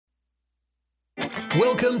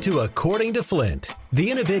Welcome to According to Flint, the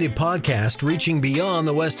innovative podcast reaching beyond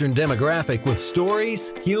the Western demographic with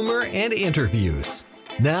stories, humor, and interviews.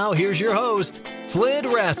 Now, here's your host, Flint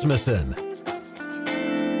Rasmussen.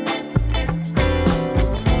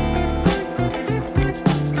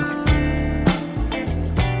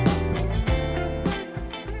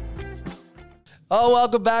 Oh,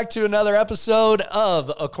 welcome back to another episode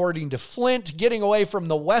of According to Flint. Getting away from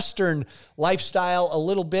the Western lifestyle a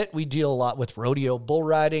little bit. We deal a lot with rodeo, bull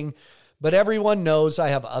riding, but everyone knows I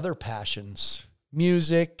have other passions.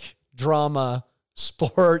 Music, drama,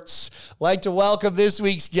 sports. I'd like to welcome this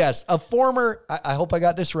week's guest, a former, I hope I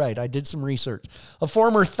got this right, I did some research, a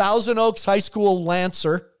former Thousand Oaks High School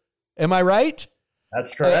Lancer. Am I right?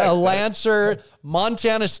 That's correct. A Lancer,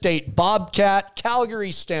 Montana State Bobcat,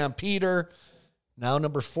 Calgary Stampeder, now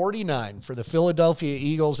number 49 for the Philadelphia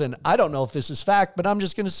Eagles. And I don't know if this is fact, but I'm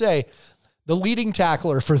just going to say the leading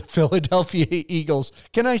tackler for the Philadelphia Eagles.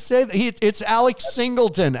 Can I say that it's Alex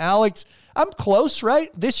Singleton? Alex, I'm close,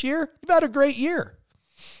 right? This year, you've had a great year.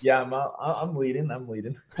 Yeah, I'm leading.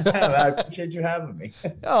 I appreciate you having me.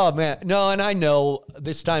 Oh, man. No, and I know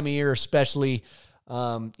this time of year especially,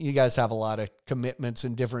 you guys have a lot of commitments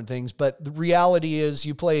and different things, but the reality is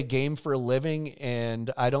you play a game for a living, and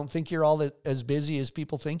I don't think you're all as busy as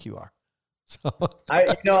people think you are. So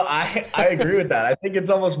I agree with that. I think it's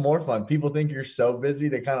almost more fun. People think you're so busy,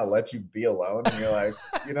 they kind of let you be alone, and you're like,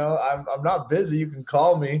 I'm not busy. You can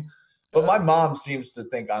call me. But my mom seems to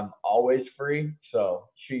think I'm always free, so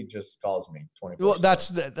she just calls me 24/7. Well,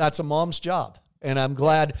 that's a mom's job. And I'm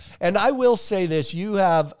glad. And I will say this,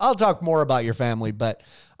 I'll talk more about your family, but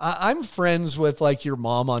I'm friends with like your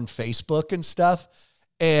mom on Facebook and stuff.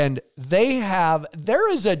 And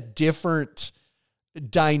there is a different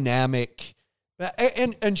dynamic.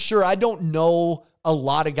 And sure, I don't know a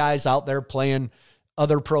lot of guys out there playing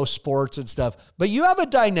other pro sports and stuff, but you have a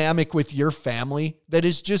dynamic with your family that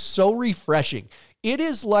is just so refreshing. It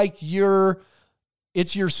is like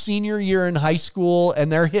it's your senior year in high school and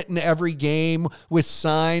they're hitting every game with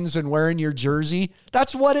signs and wearing your jersey.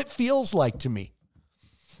 That's what it feels like to me.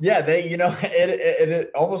 Yeah, it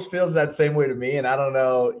almost feels that same way to me. And I don't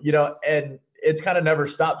know, and it's kind of never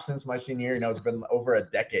stopped since my senior year. It's been over a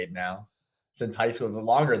decade now since high school,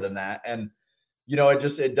 longer than that. And,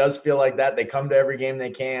 it does feel like that. They come to every game they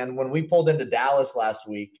can. When we pulled into Dallas last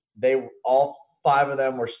week, all 5 of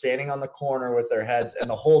them were standing on the corner with their heads, and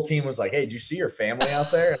the whole team was like, "Hey, did you see your family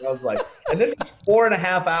out there?" And I was like, and this is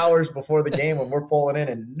 4.5 hours before the game when we're pulling in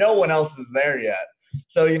and no one else is there yet.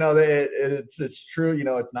 So, it's true.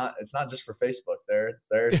 It's not just for Facebook. They're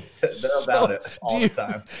about it all the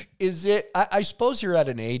time. Is it, I suppose you're at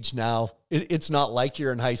an age now, it's not like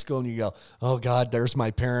you're in high school and you go, "Oh God, there's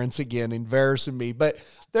my parents again, embarrassing me." But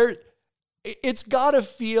it's got to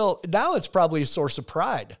feel, now it's probably a source of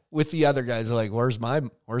pride with the other guys. Like, where's my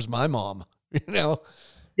mom?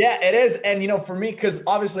 Yeah, it is. And, for me, because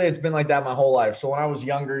obviously it's been like that my whole life. So when I was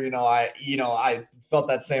younger, I felt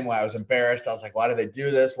that same way. I was embarrassed. I was like, why do they do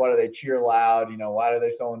this? Why do they cheer loud? Why are they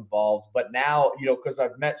so involved? But now, because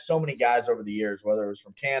I've met so many guys over the years, whether it was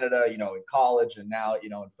from Canada, in college, and now,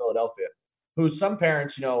 in Philadelphia, who some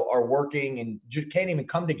parents, are working and can't even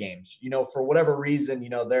come to games, for whatever reason,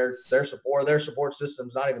 their support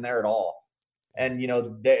system's not even there at all. And,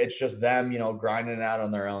 it's just them, grinding it out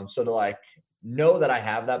on their own. So to know that I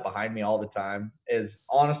have that behind me all the time is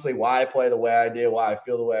honestly why I play the way I do, why I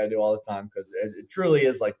feel the way I do all the time, because it truly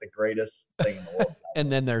is like the greatest thing in the world.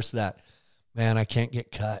 And then there's that, man, I can't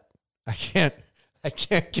get cut. I can't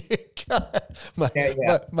get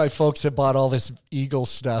cut. My folks have bought all this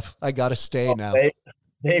Eagles stuff. I got to stay now.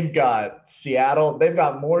 They've got Seattle. They've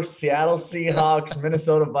got more Seattle Seahawks,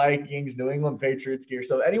 Minnesota Vikings, New England Patriots gear.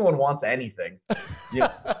 So if anyone wants anything,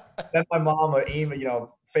 send my mom an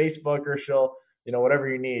email, Facebook, or she'll, whatever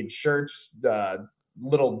you need, shirts,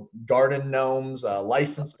 little garden gnomes,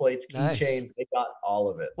 license plates, keychains. Nice. They got all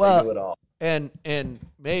of it. Well, they do it all. And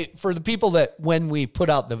for the people that when we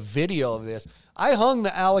put out the video of this, I hung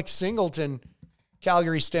the Alex Singleton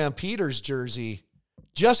Calgary Stampeders jersey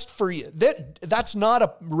just for you. That's not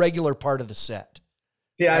a regular part of the set.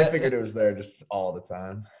 See, I figured it was there just all the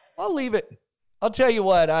time. I'll leave it. I'll tell you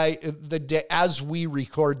what, as we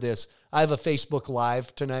record this, I have a Facebook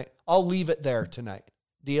Live tonight. I'll leave it there tonight.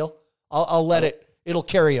 Deal? I'll let it'll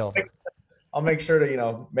carry over. I'll make sure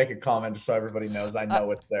to, make a comment just so everybody knows I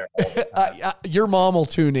know it's there all the time. Your mom will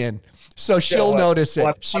tune in, so she'll notice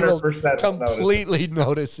it. She will completely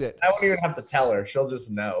notice it. I won't even have to tell her. She'll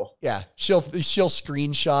just know. Yeah, she'll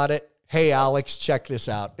screenshot it. Hey, Alex, check this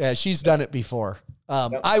out. Yeah, she's done it before.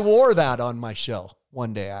 I wore that on my show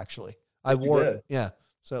one day, actually. I wore it. Yeah.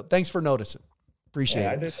 So thanks for noticing. Appreciate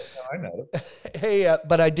Yeah, it. I did. I know. Hey,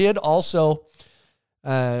 but I did also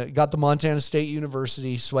got the Montana State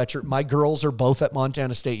University sweatshirt. My girls are both at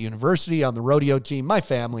Montana State University on the rodeo team. My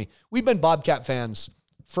family, we've been Bobcat fans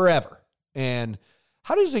forever. And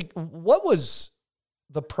what was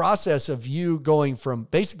the process of you going from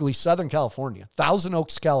basically Southern California, Thousand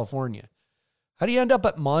Oaks, California? How do you end up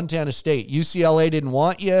at Montana State? UCLA didn't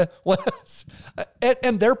want you.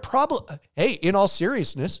 And they're probably, hey, in all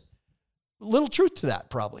seriousness, little truth to that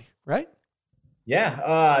probably, right?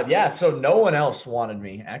 Yeah. So no one else wanted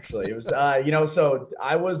me, actually. It was, so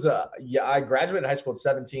I was, I graduated high school at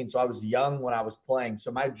 17. So I was young when I was playing. So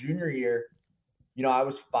my junior year, I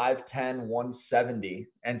was 5'10", 170.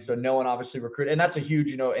 And so no one obviously recruited. And that's a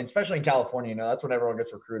huge, and especially in California, that's when everyone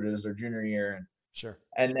gets recruited is their junior year. And sure.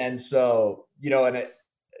 And then so, and it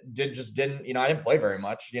didn't, I didn't play very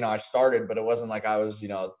much. I started, but it wasn't like I was,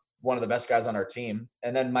 one of the best guys on our team.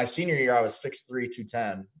 And then my senior year, I was 6'3",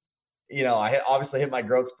 210. I obviously hit my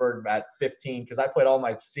growth spurt at 15 because I played all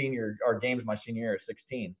my games my senior year at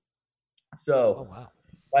 16. So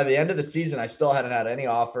by the end of the season, I still hadn't had any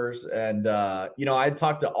offers. And, I had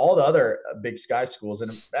talked to all the other Big Sky schools.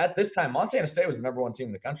 And at this time, Montana State was the number one team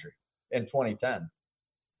in the country in 2010.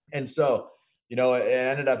 And so, it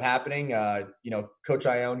ended up happening. Coach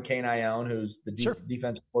Ione, Kane Ione, who's the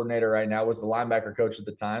defensive coordinator right now, was the linebacker coach at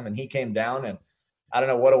the time. And he came down and I don't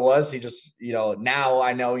know what it was. He just, now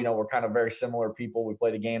I know, we're kind of very similar people. We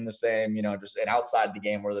play the game the same, just and outside the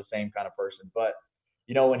game, we're the same kind of person. But,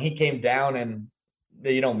 when he came down and,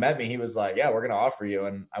 met me, he was like, yeah, we're going to offer you.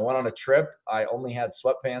 And I went on a trip. I only had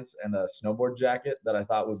sweatpants and a snowboard jacket that I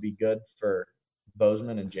thought would be good for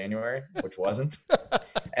Bozeman in January, which wasn't.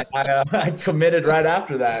 And I committed right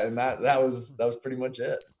after that. And that was pretty much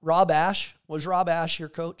it. Was Rob Ash your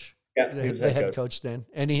coach? Yeah, he was the head coach then.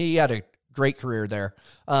 And he had a great career there.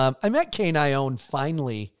 I met Kane Ione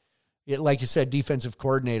finally, like you said, defensive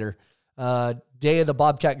coordinator, day of the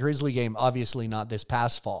Bobcat Grizzly game, obviously not this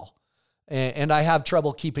past fall. And I have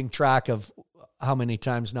trouble keeping track of how many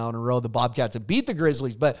times now in a row the Bobcats have beat the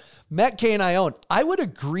Grizzlies, but met Kane Ione. I would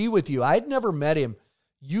agree with you. I'd never met him.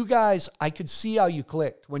 You guys, I could see how you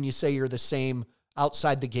clicked when you say you're the same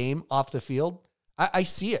outside the game, off the field. I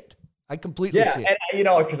see it. I completely see it.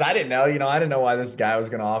 And, because I didn't know, I didn't know why this guy was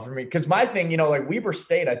going to offer me. Because my thing, like Weber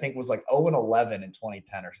State, I think was like 0-11 in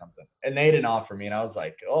 2010 or something. And they didn't offer me. And I was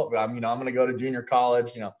like, I'm going to go to junior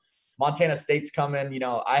college. Montana State's coming.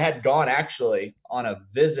 I had gone actually on a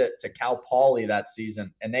visit to Cal Poly that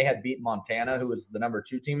season. And they had beat Montana, who was the number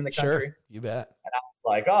 2 team in the country. Sure, you bet. And I was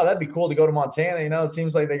like, oh, that'd be cool to go to Montana. It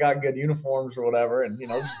seems like they got good uniforms or whatever. And,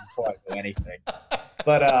 this is before I knew anything.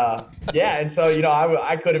 But, and so,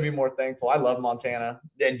 I couldn't be more thankful. I love Montana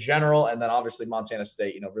in general. And then obviously Montana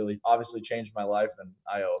State, really obviously changed my life and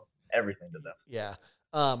I owe everything to them. Yeah.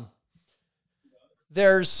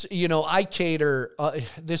 There's, I cater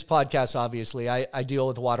this podcast, obviously I deal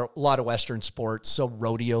with a lot of Western sports. So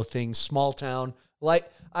rodeo things, small town, like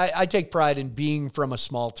I take pride in being from a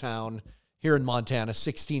small town here in Montana,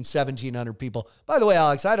 1,700 people. By the way,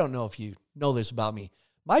 Alex, I don't know if you know this about me.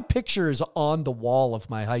 My picture is on the wall of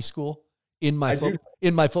my high school in my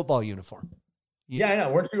football uniform. Yeah, I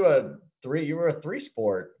know. Weren't you you were a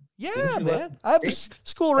 3-sport. Yeah, man. I have the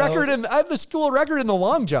school record and I have the school record in the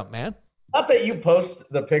long jump, man. Not that you post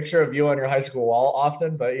the picture of you on your high school wall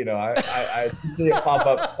often, but I see it pop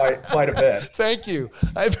up quite a bit. Thank you.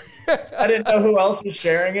 I didn't know who else was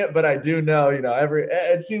sharing it, but I do know,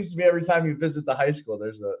 it seems to be every time you visit the high school,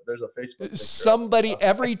 there's a Facebook picture. Somebody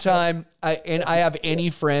every time I have any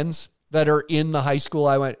friends that are in the high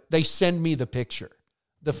school they send me the picture,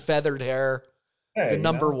 the feathered hair, the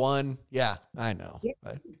number 1. Yeah, I know. Yeah.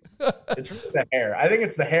 It's really the hair. I think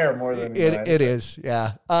it's the hair more than it is.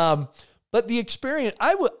 Yeah. But the experience,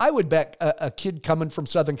 I would bet a kid coming from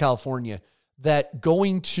Southern California that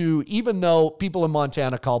going to, even though people in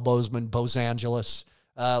Montana call Bozeman Bosangeles,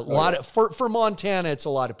 for Montana, it's a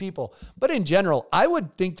lot of people. But in general, I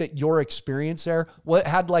would think that your experience there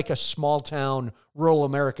had like a small town, rural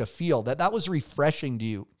America feel, that was refreshing to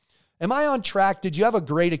you. Am I on track? Did you have a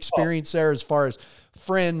great experience there as far as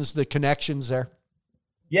friends, the connections there?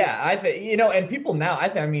 Yeah, I think, and people now,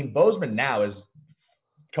 Bozeman now is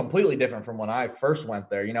completely different from when I first went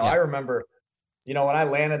there. I remember, when I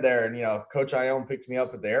landed there and, Coach Ione picked me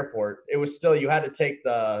up at the airport, it was still, you had to take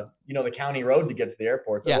the county road to get to the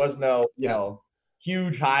airport. There was no,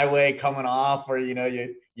 huge highway coming off or,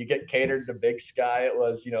 you get catered to Big Sky. It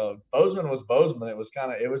was, Bozeman was Bozeman. It was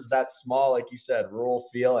it was that small, like you said, rural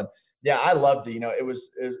feel. And yeah, I loved it.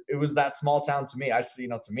 It was that small town to me.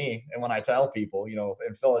 To me. And when I tell people,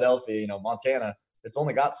 in Philadelphia, Montana, It's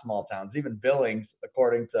only got small towns. Even Billings,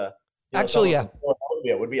 according to actually, yeah,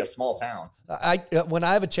 Philadelphia, would be a small town. When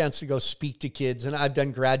I have a chance to go speak to kids, and I've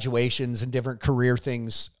done graduations and different career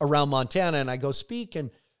things around Montana, and I go speak,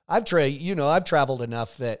 and I've traveled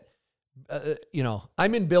enough that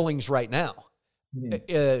I'm in Billings right now,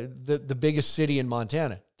 the biggest city in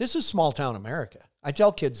Montana. This is small town America. I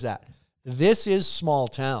tell kids that this is small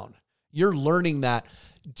town. You're learning that.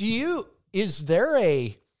 Is there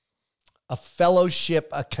a fellowship,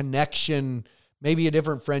 a connection, maybe a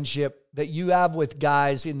different friendship that you have with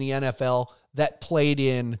guys in the NFL that played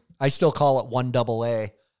in, I still call it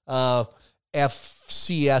 1AA,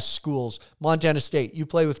 FCS schools? Montana State, you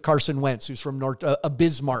play with Carson Wentz, who's from a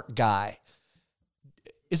Bismarck guy.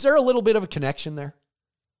 Is there a little bit of a connection there?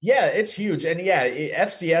 Yeah, it's huge. And yeah,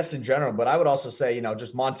 FCS in general, but I would also say,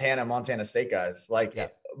 just Montana State guys,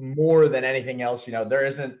 more than anything else, there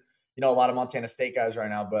isn't, a lot of Montana State guys right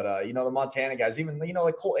now, but the Montana guys, even,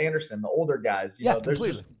 like Cole Anderson, the older guys, there's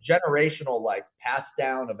just generational, pass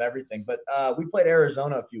down of everything. But we played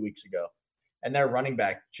Arizona a few weeks ago, and their running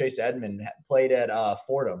back, Chase Edmond, played at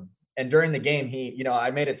Fordham. And during the game, I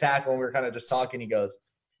made a tackle and we were kind of just talking. He goes,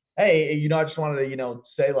 hey, I just wanted to,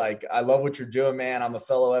 say, I love what you're doing, man. I'm a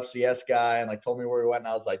fellow FCS guy, and told me where we went. And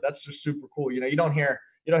I was like, that's just super cool. You don't hear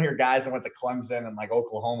guys that went to Clemson and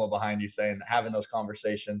Oklahoma behind you having those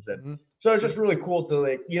conversations. And so it's just really cool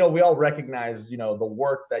to we all recognize, the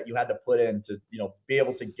work that you had to put in to, be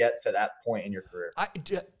able to get to that point in your career.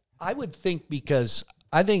 I would think, because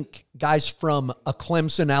I think guys from a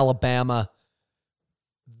Clemson, Alabama,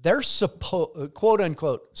 they're quote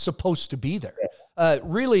unquote supposed to be there.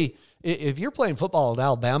 Really, if you're playing football at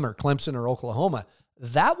Alabama or Clemson or Oklahoma,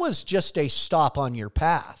 that was just a stop on your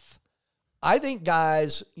path. I think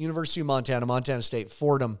guys, University of Montana, Montana State,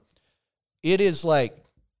 Fordham, it is I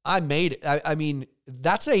made it. I mean,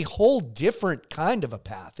 that's a whole different kind of a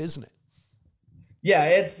path, isn't it? Yeah,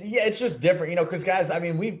 it's just different, because guys,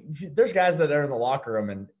 there's guys that are in the locker room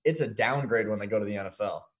and it's a downgrade when they go to the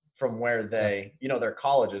NFL from where they, their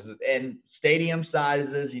colleges and stadium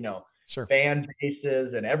sizes, sure, fan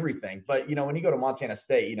bases and everything. But, when you go to Montana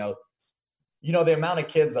State, the amount of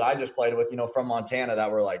kids that I just played with, from Montana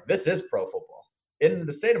that were like, this is pro football. In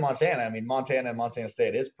the state of Montana, Montana and Montana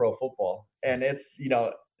State is pro football. And it's,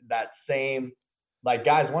 that same,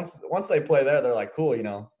 guys, once they play there, they're like,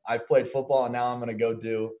 cool, I've played football and now I'm going to go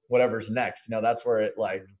do whatever's next. That's where it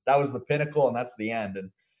that was the pinnacle and that's the end.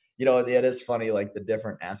 And, it is funny, the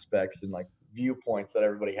different aspects and viewpoints that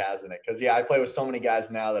everybody has in it. Cause I play with so many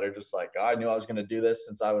guys now that are just oh, I knew I was going to do this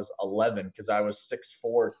since I was 11. Cause I was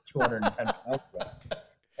 6'4", 210 pounds.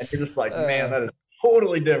 And you're just man, that is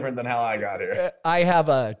totally different than how I got here.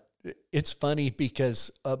 It's funny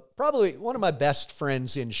because probably one of my best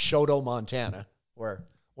friends in Choteau, Montana, where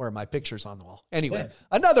my picture's on the wall. Anyway,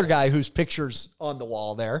 Another guy whose picture's on the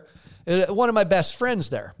wall there, one of my best friends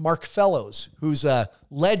there, Mark Fellows, who's a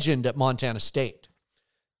legend at Montana State.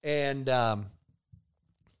 And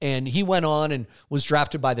he went on and was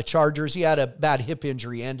drafted by the Chargers. He had a bad hip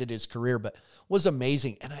injury, ended his career, but was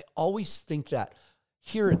amazing. And I always think that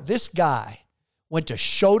this guy went to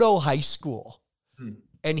Choteau High School,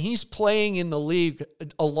 and he's playing in the league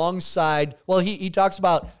alongside, he talks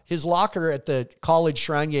about his locker at the college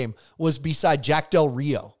Shrine Game was beside Jack Del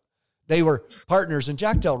Rio. They were partners, and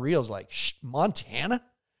Jack Del Rio's Montana?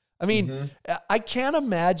 I can't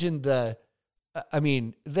imagine they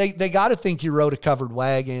got to think you rode a covered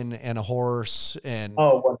wagon and a horse and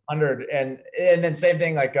 100. And then same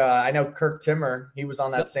thing. I know Kirk Timmer, he was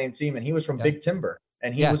on that same team and he was from Big Timber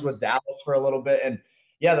and he was with Dallas for a little bit. And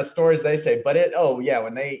the stories they say, but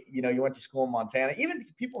when they, you went to school in Montana, even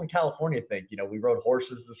people in California think, we rode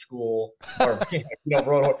horses to school or,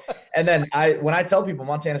 and then when I tell people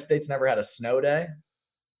Montana State's never had a snow day,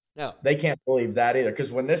 no, they can't believe that either.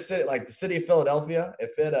 Cause when this city, the city of Philadelphia,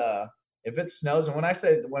 if it snows, and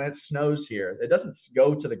when it snows here, it doesn't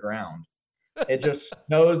go to the ground. It just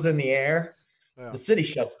snows in the air. Yeah. The city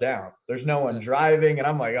shuts down. There's no one driving, and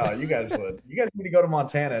I'm like, oh, you guys need to go to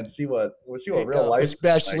Montana and see what real life is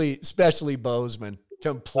like. Especially Bozeman,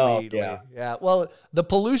 completely. Oh, yeah. Well, the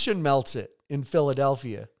pollution melts it in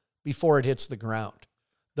Philadelphia before it hits the ground.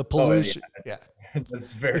 The pollution,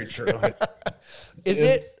 that's very true.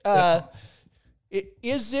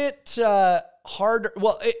 Is it harder?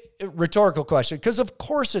 Well, rhetorical question, because of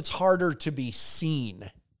course it's harder to be seen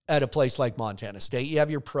at a place like Montana State. You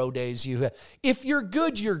have your pro days. If you're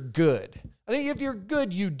good, you're good. I think if you're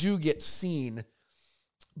good, you do get seen.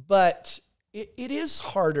 But it is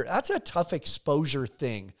harder. That's a tough exposure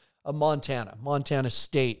thing. Montana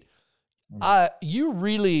State. You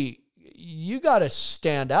you got to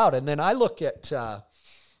stand out. And then I look at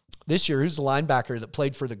this year, who's the linebacker that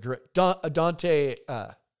played for the Dante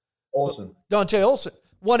Olson. Dante Olson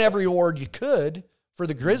won every award you could for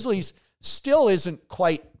the Grizzlies. Still isn't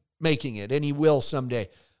quite making it, and he will someday.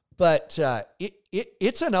 But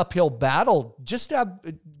it's an uphill battle just to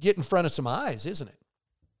get in front of some eyes, isn't it?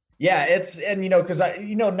 Yeah, because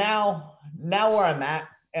now where I'm at,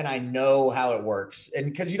 and I know how it works, and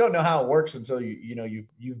because you don't know how it works until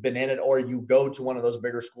you've been in it, or you go to one of those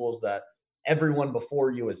bigger schools that everyone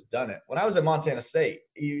before you has done it. When I was at Montana State,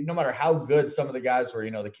 no matter how good some of the guys were,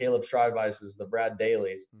 the Caleb Schreibises, the Brad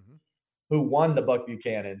Dailies, who won the Buck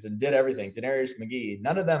Buchanans and did everything, Denarius McGee,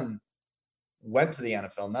 none of them went to the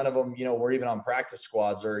NFL. None of them, were even on practice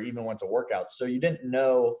squads or even went to workouts. So you didn't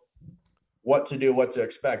know what to do, what to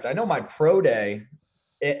expect. I know my pro day,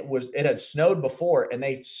 it had snowed before, and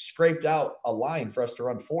they scraped out a line for us to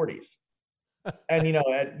run 40s. And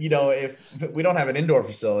if we don't have an indoor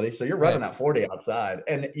facility, so you're running that 40 outside,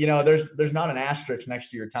 and there's not an asterisk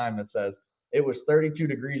next to your time that says it was 32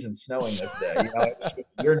 degrees and snowing this day.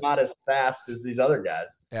 You're not as fast as these other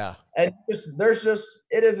guys. Yeah. And it's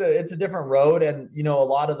a different road. And, a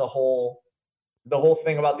lot of the whole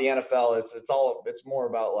thing about the NFL, it's more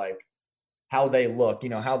about like how they look,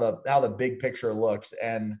 how the big picture looks.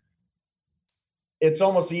 And it's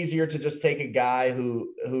almost easier to just take a guy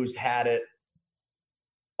who's had it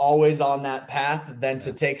always on that path than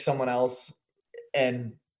to take someone else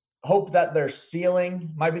and hope that their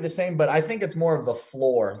ceiling might be the same. But I think it's more of the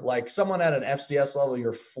floor. Like someone at an FCS level,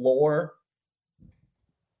 your floor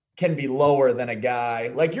can be lower than a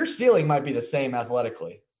guy. Like your ceiling might be the same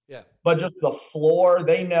athletically. Yeah. But just the floor,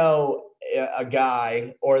 they know a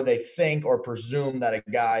guy, or they think or presume that a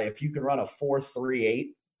guy, if you can run a 4.38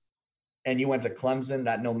 and you went to Clemson,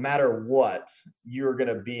 that no matter what, you're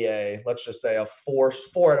going to be let's just say a 4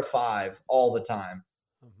 out of 5 all the time.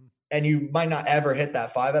 And you might not ever hit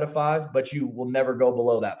that 5 out of 5, but you will never go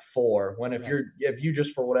below that 4. When if you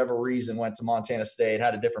just for whatever reason went to Montana State,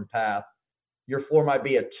 had a different path, your floor might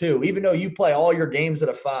be a 2. Even though you play all your games at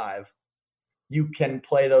a 5, you can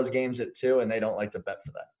play those games at 2, and they don't like to bet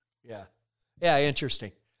for that. Yeah. Yeah,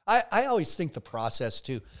 interesting. I always think the process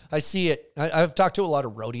too. I see it. I've talked to a lot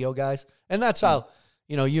of rodeo guys, and that's how,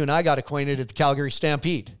 you and I got acquainted at the Calgary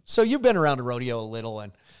Stampede. So you've been around a rodeo a little,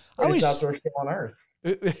 and greatest outdoor show on earth.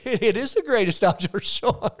 It is the greatest outdoor show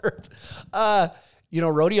on earth.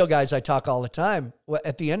 Rodeo guys, I talk all the time.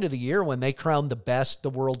 At the end of the year, when they crown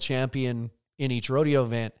the world champion in each rodeo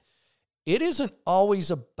event, it isn't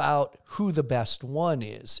always about who the best one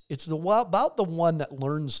is. It's about the one that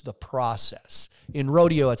learns the process. In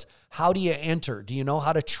rodeo, it's how do you enter? Do you know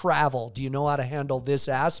how to travel? Do you know how to handle this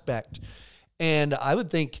aspect? And I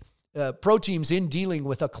would think pro teams in dealing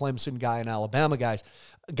with a Clemson guy, an Alabama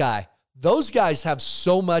guy, those guys have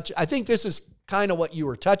so much. I think this is kind of what you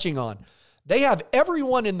were touching on. They have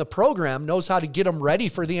everyone in the program knows how to get them ready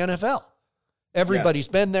for the NFL. Everybody's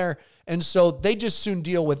been there. And so they just soon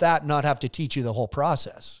deal with that and not have to teach you the whole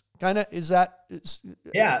process. Kind of, is that?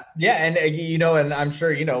 Yeah. And, and I'm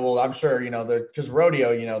sure, because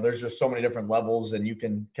rodeo, there's just so many different levels, and you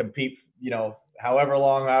can compete, however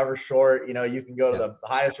long, however short, you can go to the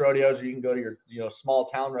highest rodeos, or you can go to your, small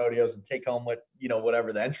town rodeos and take home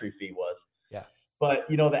whatever the entry fee was. Yeah. But,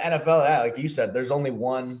 the NFL, like you said, there's only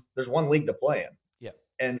one league to play in. Yeah.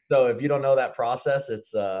 And so if you don't know that process,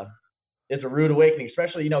 it's a rude awakening,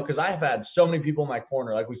 especially, because I have had so many people in my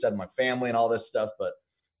corner, like we said, my family and all this stuff, but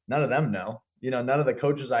none of them know. None of the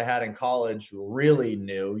coaches I had in college really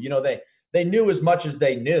knew. They knew as much as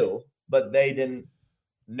they knew, but they didn't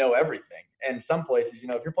know everything. And some places,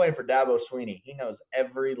 if you're playing for Dabo Swinney, he knows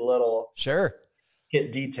every little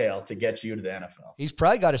hit detail to get you to the NFL. He's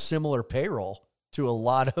probably got a similar payroll to a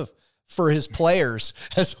lot for his players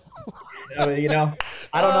as I don't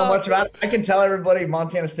know much about it. I can tell everybody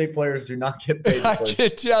Montana State players do not get paid. I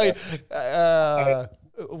can tell you.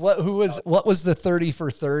 What was the 30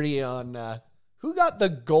 for 30 on who got the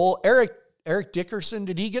gold? Eric Dickerson,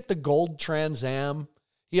 did he get the gold Trans Am?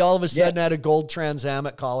 He all of a sudden had a gold Trans Am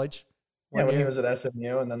at college. When he was at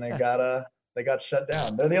SMU, and then they got shut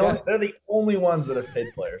down. They're the only ones that have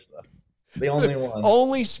paid players though. The only ones.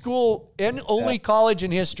 Only school and only college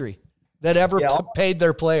in history that ever paid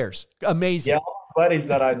their players. Amazing. Yeah, all my buddies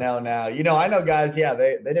that I know now. I know guys,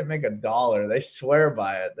 they didn't make $1. They swear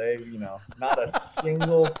by it. They, not a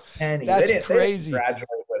single penny. That's crazy. They didn't graduate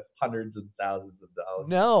with hundreds of thousands of dollars.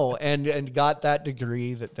 No, and got that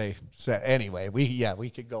degree that they said. Anyway, we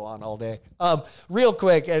could go on all day. Real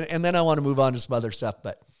quick, and then I want to move on to some other stuff,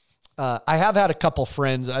 but I have had a couple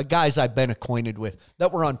friends, guys I've been acquainted with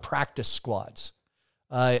that were on practice squads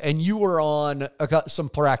and you were on some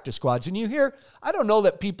practice squads. And you hear, I don't know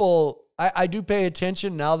that people, I do pay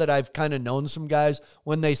attention now that I've kind of known some guys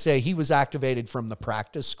when they say he was activated from the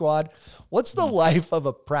practice squad. What's the life of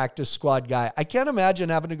a practice squad guy? I can't imagine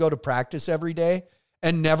having to go to practice every day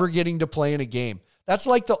and never getting to play in a game. That's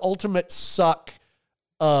like the ultimate suck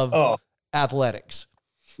of athletics.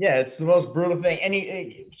 Yeah, it's the most brutal thing.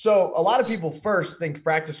 And so a lot of people first think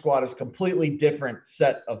practice squad is completely different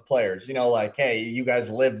set of players. You know, like, hey, you guys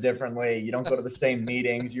live differently. You don't go to the same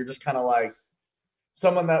meetings. You're just kind of like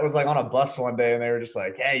someone that was like on a bus one day and they were just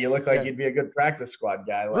like, hey, you look like you'd be a good practice squad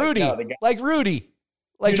guy. Like, Rudy, no, like Rudy.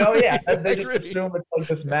 Like, you know, Rudy, yeah, they like just Rudy. assume it's like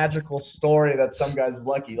this magical story that some guy's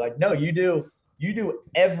lucky. Like, no, you do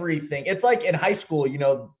everything. It's like in high school, you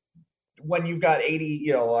know, when you've got 80,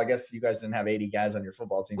 you know, I guess you guys didn't have 80 guys on your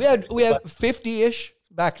football team. We had 50-ish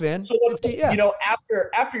back then. So 50, you know,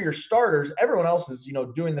 after your starters, everyone else is, you know,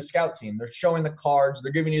 doing the scout team. They're showing the cards.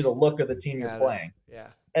 They're giving you the look of the team you're playing. Yeah.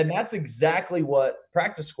 And that's exactly what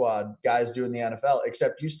practice squad guys do in the NFL,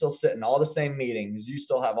 except you still sit in all the same meetings. You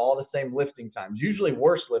still have all the same lifting times, usually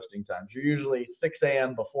worse lifting times. You're usually 6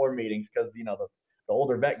 a.m. before meetings because, you know, the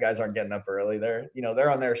older vet guys aren't getting up early. They're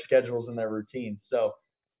on their schedules and their routines. So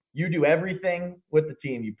you do everything with the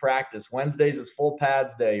team. You practice. Wednesdays is full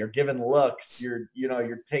pads day. You're giving looks. You're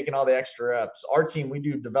taking all the extra reps. Our team, we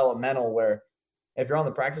do developmental where if you're on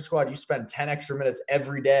the practice squad, you spend 10 extra minutes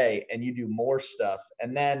every day and you do more stuff.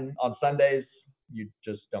 And then on Sundays, you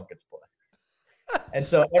just don't get to play. And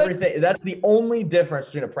so that's the only difference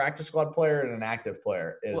between a practice squad player and an active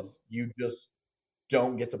player is you just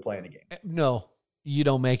don't get to play in the game. No, you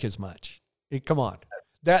don't make as much. Come on.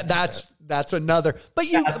 That's another, but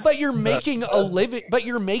you're making a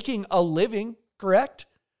living, correct?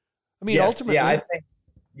 I mean, ultimately.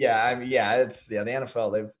 Yeah, the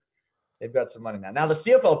NFL, they've got some money now. Now the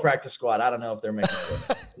CFL practice squad, I don't know if they're making a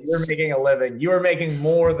living. You're making a living. You are making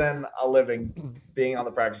more than a living being on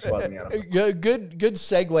the practice squad in the NFL. Good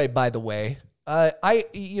segue, by the way. I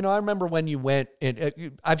remember when you went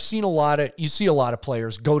and I've seen you see a lot of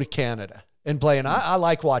players go to Canada and play. And I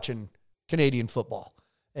like watching Canadian football.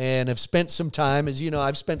 And I've spent some time, as you know,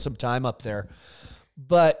 I've spent some time up there.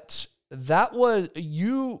 But that was,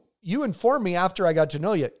 you informed me after I got to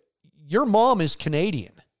know you, your mom is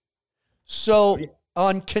Canadian. So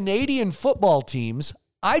on Canadian football teams,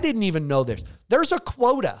 I didn't even know this. There's a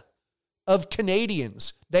quota of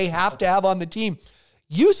Canadians they have to have on the team.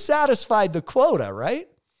 You satisfied the quota, right?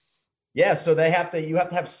 Yeah, so you have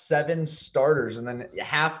to have 7 starters and then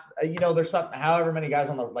there's however many guys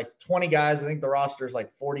on the, like 20 guys. I think the roster is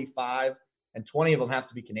like 45 and 20 of them have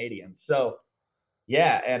to be Canadians. So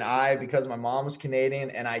yeah. And because my mom was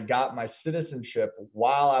Canadian and I got my citizenship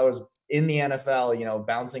while I was in the NFL, you know,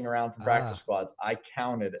 bouncing around from practice squads, I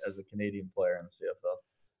counted as a Canadian player in the CFL.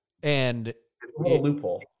 And what a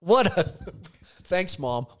loophole. Thanks,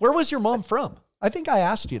 Mom. Where was your mom from? I think I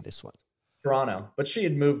asked you this one. Toronto, but she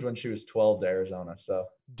had moved when she was 12 to Arizona. So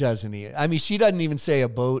doesn't he? I mean, she doesn't even say a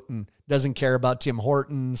boat and doesn't care about Tim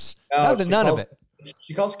Hortons. None of it.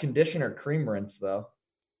 She calls conditioner cream rinse though.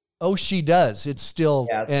 Oh, she does. It's still,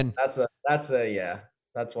 and that's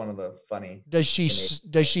one of the funny. Does she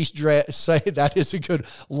say that is a good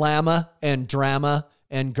llama and drama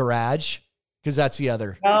and garage? Because that's the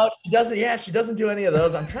other. No, she doesn't. Yeah, she doesn't do any of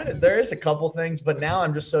those. there is a couple things, but now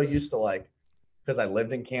I'm just so used to because I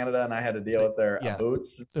lived in Canada and I had to deal with their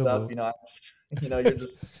boots and stuff, you're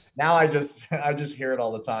just, now I just hear it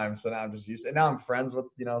all the time. So now I'm just used to it. And now I'm friends with,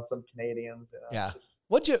 some Canadians. Yeah.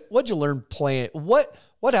 What'd you learn playing? What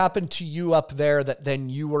happened to you up there that then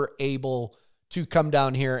you were able to come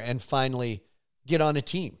down here and finally get on a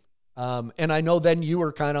team? And I know then you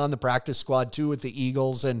were kind of on the practice squad too with the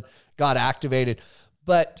Eagles and got activated,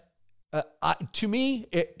 but to me,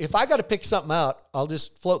 if I got to pick something out, I'll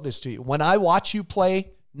just float this to you. When I watch you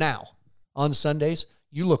play now on Sundays,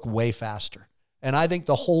 you look way faster. And I think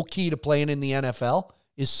the whole key to playing in the NFL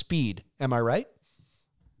is speed. Am I right?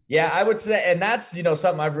 Yeah, I would say, and that's,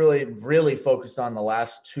 something I've really, really focused on the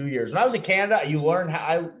last 2 years. When I was in Canada, I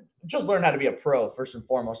just learned how to be a pro first and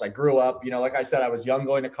foremost. I grew up, like I said, I was young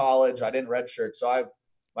going to college. I didn't redshirt. So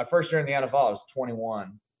my first year in the NFL, I was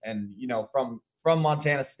 21. And, from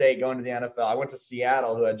Montana State going to the NFL. I went to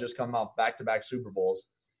Seattle, who had just come off back-to-back Super Bowls.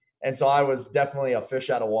 And so I was definitely a fish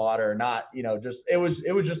out of water, not, it was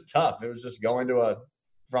just tough. It was just going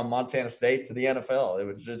from Montana State to the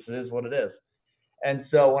NFL. It is what it is. And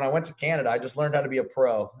so when I went to Canada, I just learned how to be a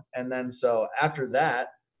pro. And then so after that,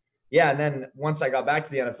 and then once I got back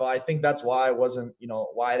to the NFL, I think that's why I wasn't,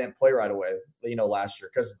 why I didn't play right away, last year,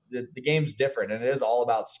 because the game's different and it is all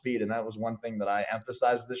about speed. And that was one thing that I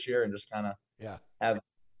emphasized this year and just kind of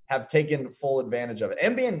have taken full advantage of it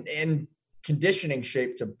and being in conditioning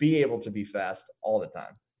shape to be able to be fast all the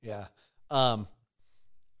time. Yeah.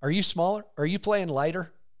 Are you smaller? Are you playing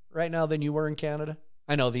lighter right now than you were in Canada?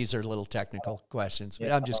 I know these are little technical questions.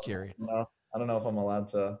 Yeah, I'm just curious. No, I don't know if I'm allowed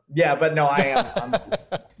to. Yeah, but no, I am.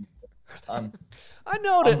 I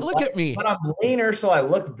know that. Look at me. But I'm leaner, so I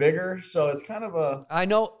look bigger. So it's kind of a. I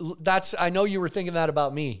know you were thinking that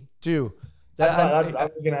about me too. I was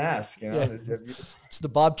going to ask. You know, yeah. It's the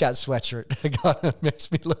Bobcat sweatshirt. It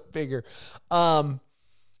makes me look bigger. I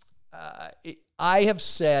have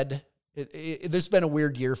said this has been a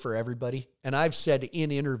weird year for everybody, and I've said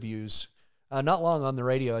in interviews, not long on the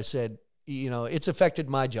radio, I said, it's affected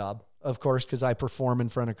my job, of course, because I perform in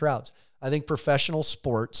front of crowds. I think professional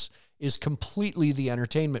sports is completely the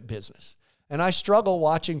entertainment business. And I struggle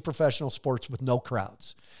watching professional sports with no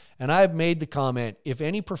crowds. And I've made the comment, if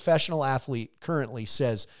any professional athlete currently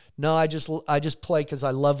says, no, I just play because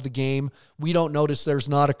I love the game, we don't notice there's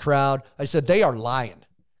not a crowd, I said, they are lying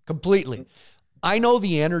completely. I know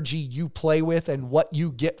the energy you play with and what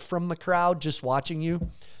you get from the crowd just watching you.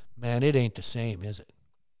 Man, it ain't the same, is it?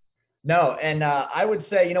 No, and I would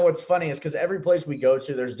say, what's funny is because every place we go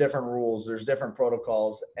to, there's different rules, there's different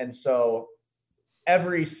protocols, and so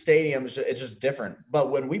every stadium it's just different. But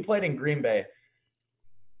when we played in Green Bay,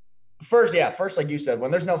 first, like you said, when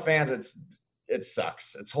there's no fans, it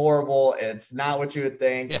sucks. It's horrible. It's not what you would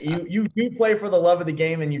think. Yeah. You do play for the love of the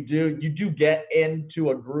game, and you do get into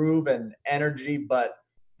a groove and energy, but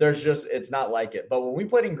it's not like it. But when we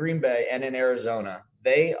played in Green Bay and in Arizona,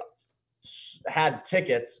 they had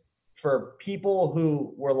tickets for people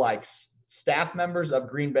who were like staff members of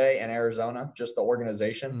Green Bay and Arizona, just the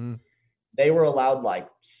organization. Mm-hmm. They were allowed like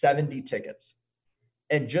 70 tickets.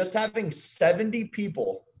 And just having 70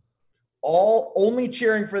 people all only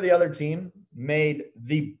cheering for the other team made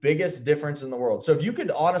the biggest difference in the world. So if you could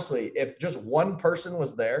honestly, if just one person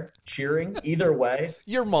was there cheering either way,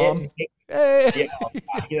 your mom,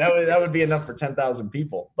 that would be enough for 10,000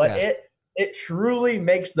 people. But it truly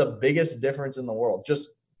makes the biggest difference in the world. Just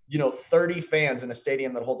 30 fans in a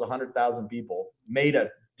stadium that holds 100,000 people made a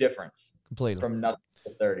difference completely from nothing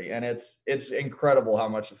to 30. And it's incredible how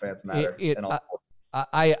much the fans matter.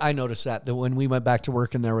 I noticed that when we went back to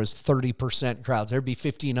work and there was 30% crowds, there'd be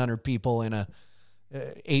 1,500 people in a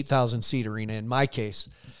 8,000 seat arena. In my case,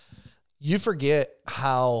 you forget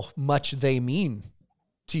how much they mean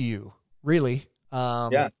to you, really.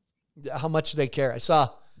 How much they care. I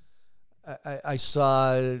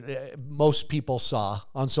saw most people saw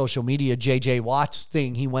on social media, JJ Watt's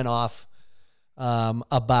thing. He went off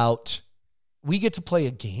about, we get to play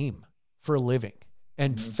a game for a living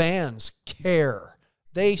and fans care.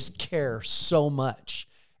 They care so much.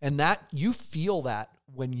 And that you feel that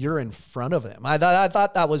when you're in front of them. I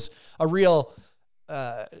thought that was a real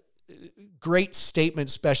great statement,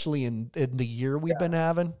 especially in the year we've been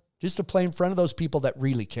having, just to play in front of those people that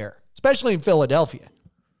really care, especially in Philadelphia.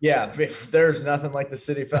 Yeah, there's nothing like the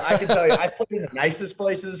city. I can tell you, I played in the nicest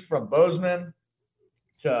places, from Bozeman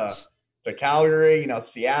to Calgary.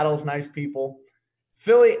 Seattle's nice people.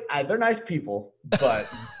 Philly, they're nice people,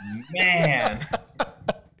 but man,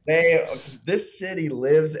 this city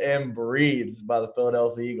lives and breathes by the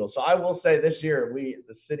Philadelphia Eagles. So I will say this year,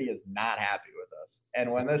 the city is not happy with us.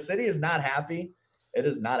 And when the city is not happy, it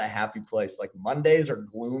is not a happy place. Like Mondays are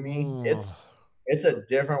gloomy. It's a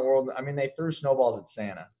different world. I mean, they threw snowballs at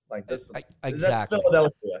Santa. Like this, exactly. That's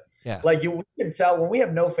Philadelphia. Yeah. Like you can tell when we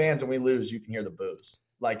have no fans and we lose, you can hear the boos.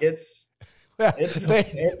 Like it's bad.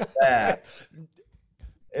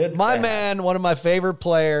 It's my bad. Man, one of my favorite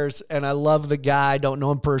players, and I love the guy. I don't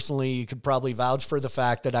know him personally. You could probably vouch for the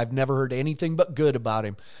fact that I've never heard anything but good about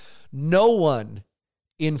him. No one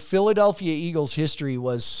in Philadelphia Eagles history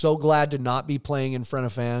was so glad to not be playing in front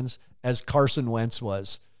of fans as Carson Wentz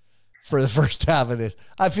was for the first half of this.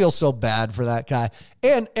 I feel so bad for that guy.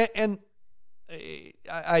 And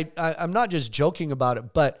I'm not just joking about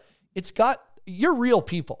it, but you're real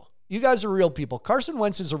people. You guys are real people. Carson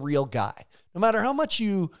Wentz is a real guy. No matter how much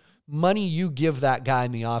money you give that guy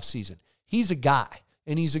in the offseason, he's a guy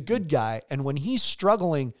and he's a good guy. And when he's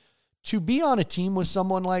struggling, to be on a team with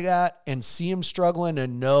someone like that and see him struggling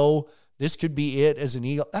and know this could be it as an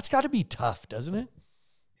Eagle, that's got to be tough, doesn't it?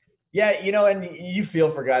 Yeah, and you feel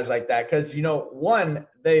for guys like that because, one,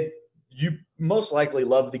 you most likely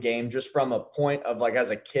love the game just from a point of like as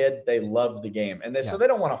a kid, they love the game. And so they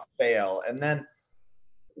don't want to fail. And then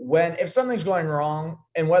if something's going wrong,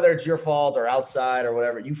 and whether it's your fault or outside or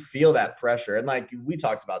whatever, you feel that pressure. And like we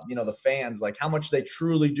talked about, the fans, like how much they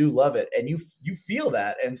truly do love it. And you feel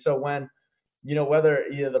that. And so when whether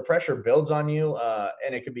the pressure builds on you,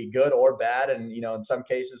 and it could be good or bad. And, in some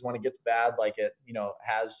cases when it gets bad, like it,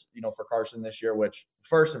 has, for Carson this year, which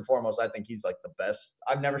first and foremost, I think he's like the best.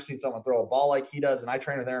 I've never seen someone throw a ball like he does. And I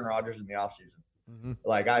train with Aaron Rodgers in the offseason. Mm-hmm.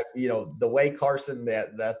 Like the way Carson,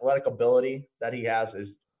 the athletic ability that he has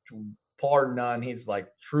is par none. He's like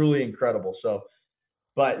truly incredible. So,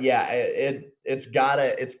 but yeah, it's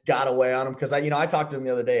gotta weigh on him. Cause I talked to him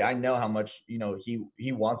the other day. I know how much,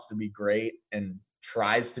 he wants to be great and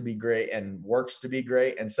tries to be great and works to be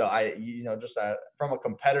great. And so just from a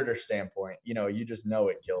competitor standpoint, you just know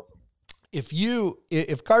it kills him.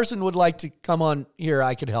 If Carson would like to come on here,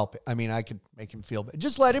 I could help it. I mean, I could make him feel better.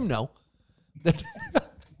 Just let him know that,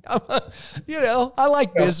 I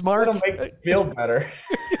like Bismarck. It'll make you feel better.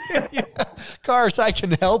 Yeah. Cars, I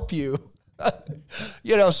can help you.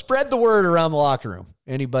 Spread the word around the locker room.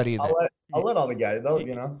 Anybody that I'll let all the guys,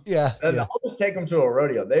 Yeah. I'll just take them to a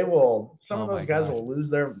rodeo. They will, some of those guys will lose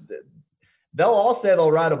they'll all say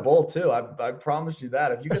they'll ride a bull too. I promise you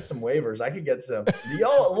that. If you get some waivers, I could get some.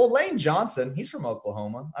 Lane Johnson, he's from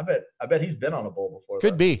Oklahoma. I bet he's been on a bull before.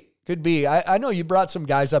 Could be. I know you brought some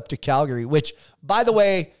guys up to Calgary, which, by the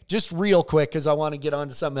way, just real quick, because I want to get on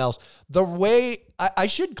to something else. The way I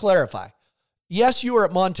should clarify. Yes, you were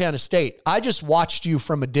at Montana State. I just watched you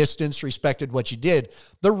from a distance, respected what you did.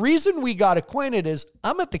 The reason we got acquainted is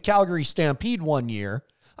I'm at the Calgary Stampede one year.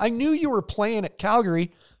 I knew you were playing at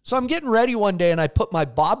Calgary, so I'm getting ready one day and I put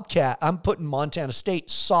I'm putting Montana State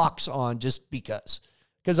socks on just because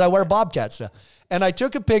I wear Bobcat stuff. And I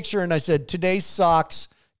took a picture and I said, today's socks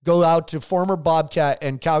go out to former Bobcat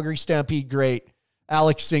and Calgary Stampede great,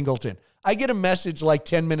 Alex Singleton. I get a message like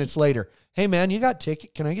 10 minutes later. Hey man, you got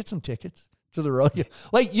ticket? Can I get some tickets to the rodeo?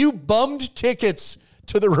 Like, you bummed tickets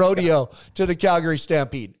to the rodeo, to the Calgary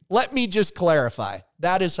Stampede. Let me just clarify.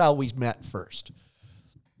 That is how we met first.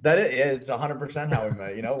 It's 100% how we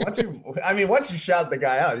met. Once you shout the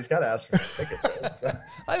guy out, he's got to ask for a ticket.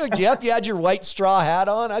 I picked you up. You had your white straw hat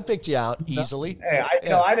on. I picked you out easily. Hey,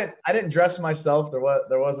 I didn't dress myself. There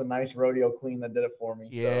was a nice rodeo queen that did it for me.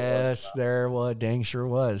 Yes, there was. Dang sure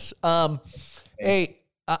was. Hey,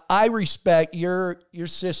 I respect your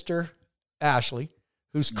sister, Ashley,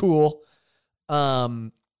 who's cool.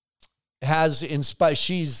 Has inspired.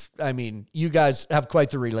 You guys have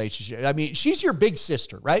quite the relationship. She's your big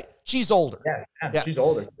sister, right? She's older. Yeah. She's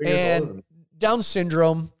older. And Down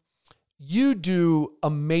syndrome, you do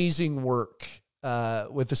amazing work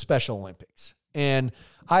with the Special Olympics. And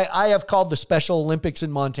I have called the Special Olympics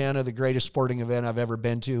in Montana the greatest sporting event I've ever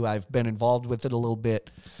been to. I've been involved with it a little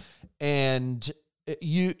bit. And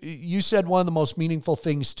you said one of the most meaningful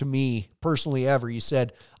things to me personally ever. You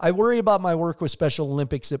said, I worry about my work with Special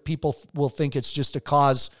Olympics that people will think it's just a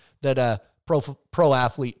cause that a pro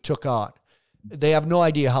athlete took on. They have no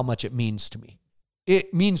idea how much it means to me.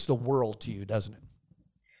 It means the world to you, doesn't it?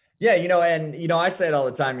 Yeah, I say it all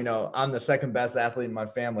the time, I'm the second best athlete in my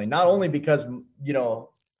family, not only because,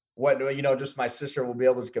 just my sister will be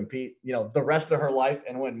able to compete, the rest of her life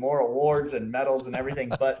and win more awards and medals and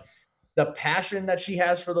everything, but the passion that she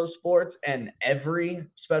has for those sports and every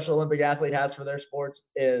Special Olympic athlete has for their sports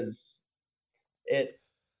it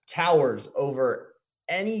towers over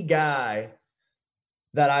any guy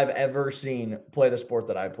that I've ever seen play the sport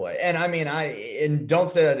that I play. And and don't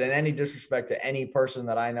say that in any disrespect to any person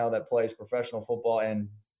that I know that plays professional football, and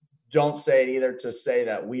don't say it either to say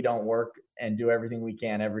that we don't work and do everything we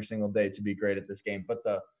can every single day to be great at this game. But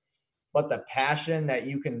the passion that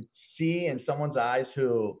you can see in someone's eyes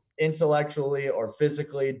who intellectually or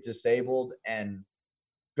physically disabled and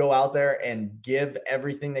go out there and give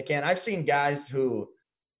everything they can. I've seen guys who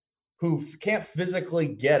can't physically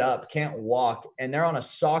get up, can't walk, and they're on a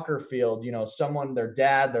soccer field, their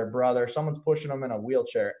dad, their brother, someone's pushing them in a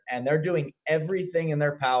wheelchair, and they're doing everything in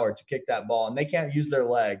their power to kick that ball, and they can't use their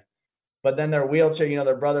leg. But then their wheelchair,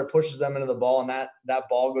 their brother pushes them into the ball, and that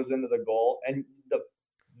ball goes into the goal. And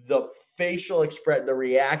the facial expression, the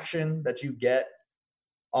reaction that you get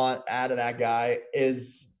out of that guy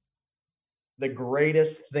is the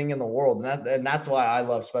greatest thing in the world. And that's why I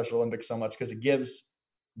love Special Olympics so much, because it gives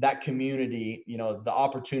that community, the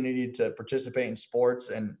opportunity to participate in sports,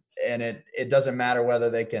 and it doesn't matter whether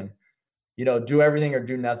they can, do everything or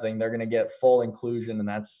do nothing. They're going to get full inclusion, and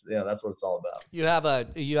that's what it's all about.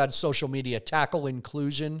 You had social media, tackle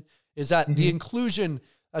inclusion. Is that the inclusion?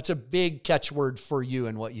 That's a big catchword for you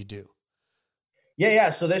and what you do.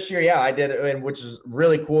 Yeah. So this year, I did, and which is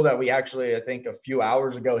really cool that we actually, I think a few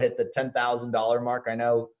hours ago, hit the $10,000 mark. I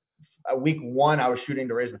know week one, I was shooting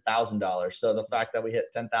to raise $1,000. So the fact that we hit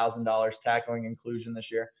 $10,000 tackling inclusion this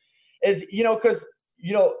year is, because,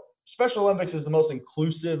 Special Olympics is the most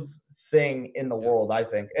inclusive thing in the world, I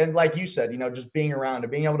think. And like you said, just being around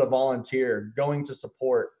and being able to volunteer, going to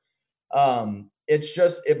support,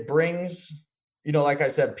 it brings, like I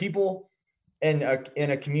said, people in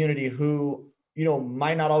a community who,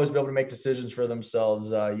 might not always be able to make decisions for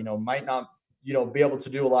themselves, might not, be able to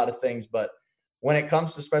do a lot of things. But when it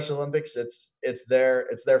comes to Special Olympics, it's their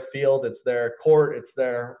field, it's their court, it's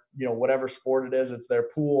their, whatever sport it is, it's their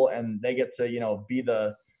pool, and they get to,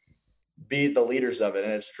 be the leaders of it.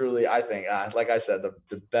 And it's truly, I think, like I said,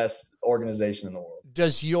 the best organization in the world.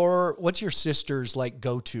 What's your sister's like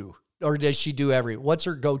go-to, or does she do what's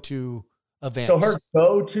her go-to events? So her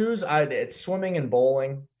go-tos, it's swimming and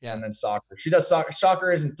bowling, and then soccer. She does soccer.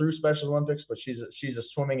 Soccer isn't through Special Olympics, but she's a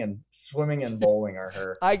swimming and bowling are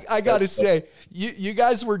her. I gotta say, you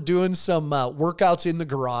guys were doing some workouts in the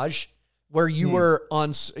garage where you were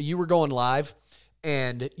going live,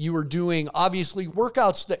 and you were doing obviously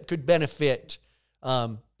workouts that could benefit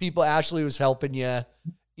people. Ashley was helping you,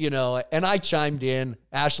 and I chimed in.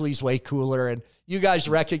 Ashley's way cooler, and you guys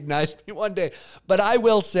recognized me one day. But I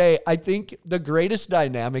will say, I think the greatest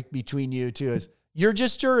dynamic between you two is you're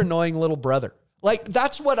just your annoying little brother. Like,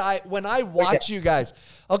 that's what when I watch you guys,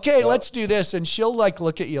 okay, let's do this. And she'll like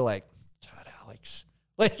look at you like, God, Alex.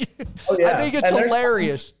 Like, I think it's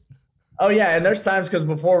hilarious. And there's times, because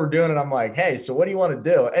before we're doing it, I'm like, hey, so what do you want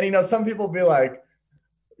to do? And, some people be like,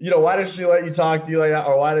 why does she let you talk to you like that?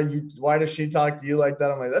 Or why does she talk to you like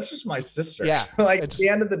that? I'm like, that's just my sister. Yeah. Like, at the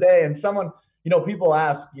end of the day, and someone, people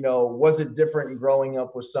ask, was it different growing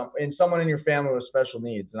up with someone in your family with special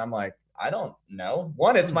needs? And I'm like, I don't know.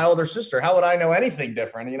 One, it's my older sister. How would I know anything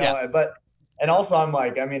different? But, and also I'm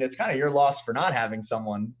like, it's kind of your loss for not having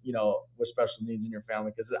someone, with special needs in your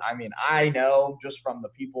family. Because I know just from the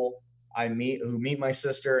people I meet who meet my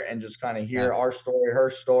sister and just kind of hear our story, her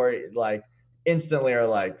story, like instantly are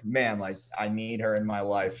like, man, like I need her in my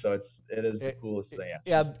life. So it is the coolest thing.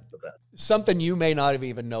 Yeah. Something you may not have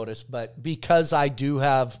even noticed, but because I do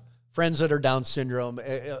have friends that are Down syndrome,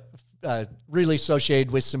 really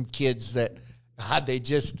associated with some kids that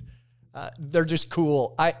they're just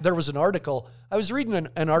cool. There was an article, I was reading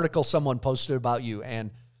an article someone posted about you,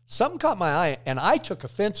 and something caught my eye, and I took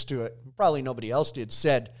offense to it. Probably nobody else did.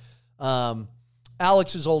 Said,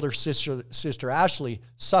 Alex's older sister Ashley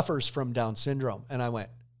suffers from Down syndrome. And I went,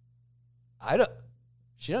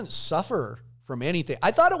 she doesn't suffer from anything.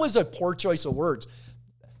 I thought it was a poor choice of words.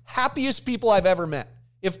 Happiest people I've ever met.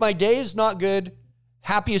 If my day is not good,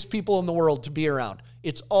 happiest people in the world to be around.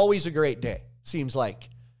 It's always a great day, seems like.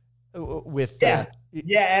 And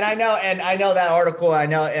I know that article. I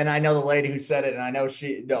know the lady who said it, and I know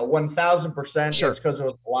she 1,000%. Sure. It's because it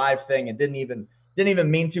was a live thing and didn't even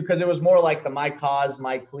mean to, because it was more like the my cause,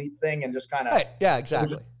 my cleat thing, and just kind of, right. Yeah,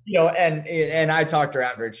 exactly. And I talked to her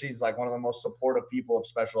after it. She's like one of the most supportive people of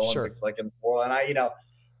Special Olympics, like in the world. And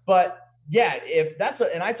but yeah,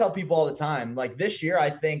 and I tell people all the time, like this year, I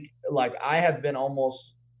think like I have been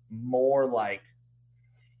almost more like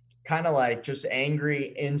kind of like just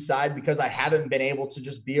angry inside because I haven't been able to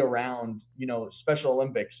just be around, Special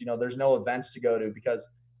Olympics. There's no events to go to, because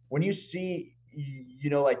when you see,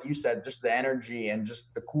 like you said, just the energy and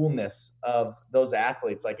just the coolness of those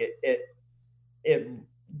athletes, like it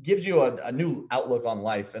gives you a new outlook on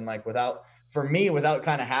life. And like without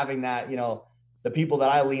kind of having that, the people that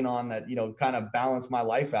I lean on that, kind of balance my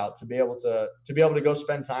life out to be able to go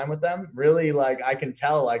spend time with them, really, like I can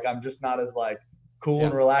tell, like I'm just not as like cool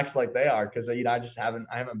and relaxed like they are, because I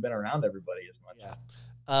haven't been around everybody as much.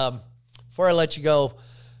 Yeah. Before I let you go,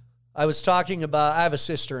 I was talking about, I have a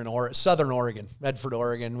sister in Southern Oregon, Medford,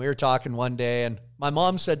 Oregon. We were talking one day, and my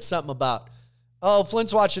mom said something about,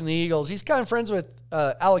 Flint's watching the Eagles. He's kind of friends with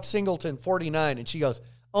Alex Singleton, 49. And she goes,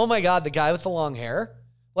 oh my God, the guy with the long hair?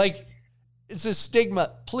 Like, it's a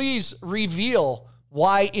stigma. Please reveal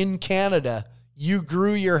why in Canada you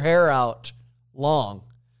grew your hair out long.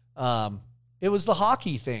 It was the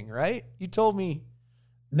hockey thing, right? You told me.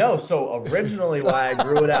 No, so originally why I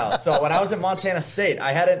grew it out. So when I was at Montana State,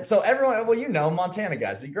 I hadn't. So everyone, Montana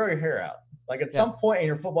guys, you grow your hair out. Like at some point in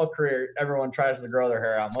your football career, everyone tries to grow their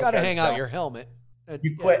hair out. It's got to hang out your helmet.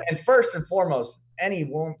 You quit. And first and foremost,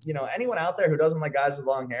 anyone out there who doesn't like guys with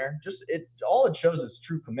long hair, all it shows is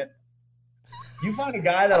true commitment. You find a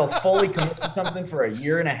guy that'll fully commit to something for a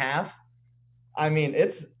year and a half.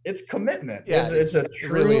 It's commitment. Yeah, it's a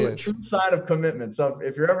true sign of commitment. So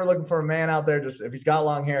if you're ever looking for a man out there, just if he's got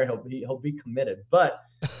long hair, he'll be committed. But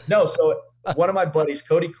no, so one of my buddies,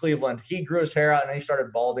 Cody Cleveland, he grew his hair out and then he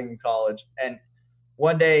started balding in college. And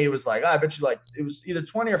one day he was like, I bet you it was either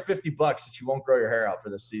 20 or $50 that you won't grow your hair out for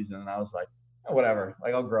this season. And I was like, whatever,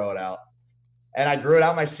 like I'll grow it out. And I grew it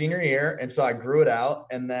out my senior year. And so I grew it out.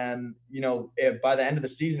 And then, by the end of the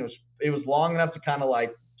season, it was long enough to kind of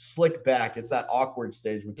like slick back. It's that awkward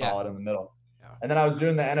stage we call it in the middle. Yeah. And then I was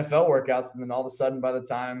doing the NFL workouts. And then all of a sudden, by the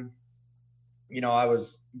time, I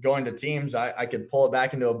was going to teams, I could pull it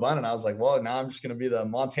back into a bun. And I was like, well, now I'm just going to be the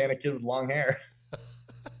Montana kid with long hair.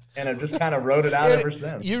 And I've just kind of rode it out ever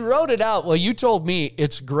since. You rode it out. Well, you told me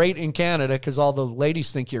it's great in Canada because all the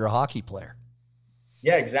ladies think you're a hockey player.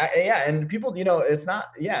 Yeah, exactly. Yeah. And people, it's not,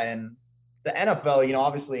 and the NFL,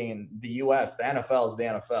 obviously in the US, the NFL is the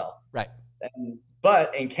NFL. Right.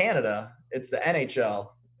 But in Canada, it's the NHL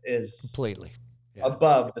is completely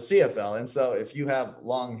above the CFL. And so if you have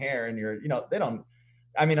long hair and you're, they don't,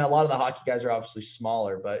 a lot of the hockey guys are obviously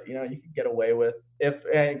smaller, but you can get away with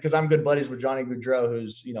because I'm good buddies with Johnny Gaudreau,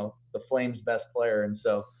 who's, the Flames best player. And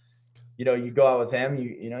so, you go out with him,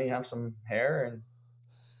 you have some hair and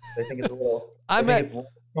they think it's a little, it's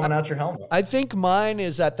coming out your helmet. I think mine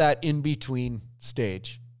is at that in-between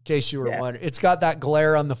stage, in case you were wondering. It's got that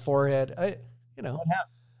glare on the forehead.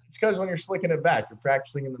 It's because when you're slicking it back, you're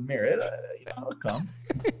practicing in the mirror. It'll come.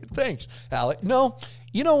 Thanks, Alec. No,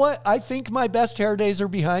 you know what? I think my best hair days are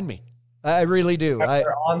behind me. I really do.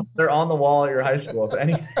 They're on the wall at your high school. If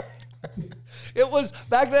any. It was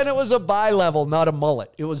back then. It was a bi-level, not a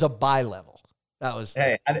mullet. It was a bi-level. That was.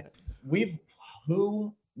 Hey,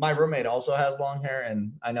 my roommate also has long hair,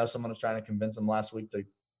 and I know someone was trying to convince him last week to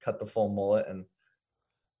cut the full mullet, and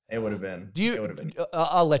it would have been.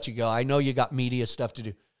 I'll let you go. I know you got media stuff to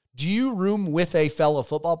do. Do you room with a fellow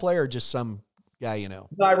football player or just some guy No,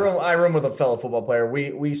 I room with a fellow football player.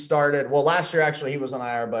 We started last year actually he was on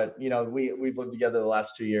IR, but we've lived together the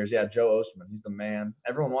last 2 years. Yeah, Joe Ostman, he's the man.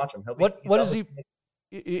 Everyone watch him. What is he?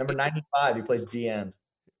 Number 95. He plays D end.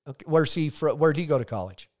 Okay, where'd he go to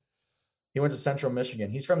college? He went to Central Michigan.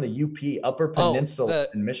 He's from the UP, Upper Peninsula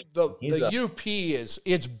in Michigan. The UP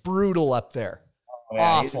it's brutal up there. Oh,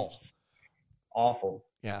 yeah, awful.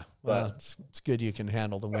 Yeah, well, it's good you can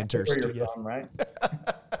handle the winters. Where you're from, right?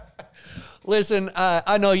 Listen,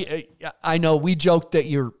 I know we joked that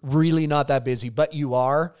you're really not that busy, but you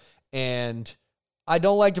are, and I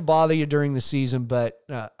don't like to bother you during the season, but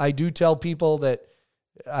I do tell people that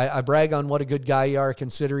I brag on what a good guy you are,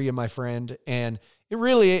 consider you my friend, and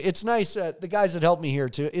it's nice. The guys that help me here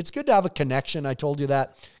too. It's good to have a connection. I told you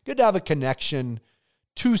that. Good to have a connection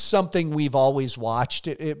to something we've always watched.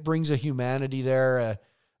 It brings a humanity there.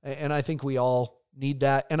 And I think we all need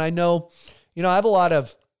that. And I know, I have a lot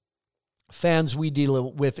of fans we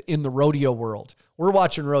deal with in the rodeo world. We're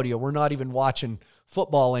watching rodeo. We're not even watching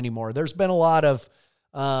football anymore. There's been a lot of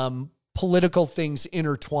political things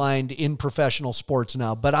intertwined in professional sports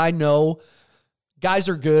now. But I know guys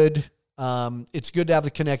are good. It's good to have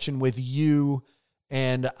the connection with you.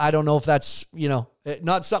 And I don't know if that's,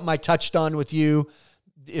 not something I touched on with you,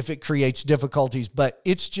 if it creates difficulties, but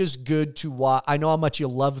it's just good to watch. I know how much you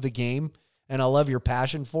love the game and I love your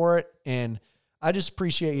passion for it. And I just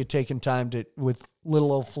appreciate you taking time with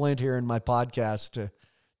little old Flint here in my podcast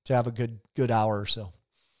to have a good hour or so.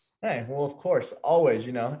 Hey, well, of course, always,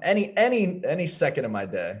 any second of my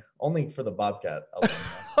day, only for the Bobcat.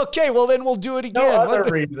 Okay. Well, then we'll do it again. No other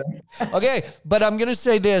reason. Okay. But I'm going to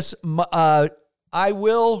say this, I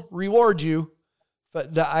will reward you.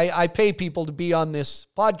 But I pay people to be on this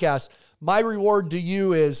podcast. My reward to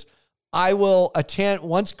you is I will attend,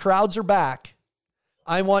 once crowds are back,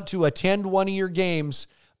 I want to attend one of your games.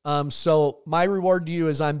 So my reward to you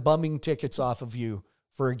is I'm bumming tickets off of you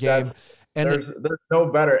for a game. There's no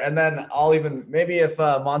better. And then maybe if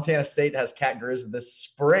Montana State has Cat Grizz this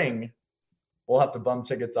spring, we'll have to bum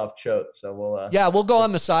tickets off Choate. So we'll go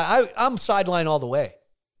on the side. I'm sideline all the way,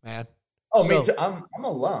 man. Oh, me too. I'm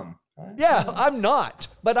alum. Yeah, I'm not,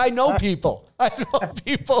 but I know people.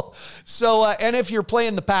 So, and if you're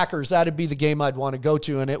playing the Packers, that'd be the game I'd want to go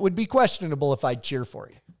to, and it would be questionable if I'd cheer for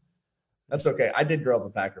you. That's okay. I did grow up a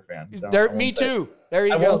Packer fan. So me too. There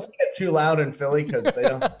you go. I won't say it too loud in Philly because they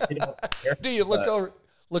don't. Care, do you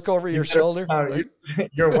look over your shoulder?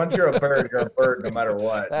 Once you're a bird, you're a bird no matter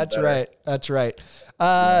what. That's right. That's right.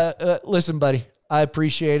 Listen, buddy, I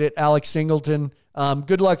appreciate it, Alex Singleton.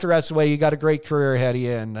 Good luck the rest of the way. You got a great career ahead of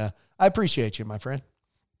you, and I appreciate you, my friend.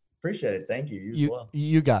 Appreciate it. Thank you. You as well.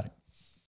 You got it.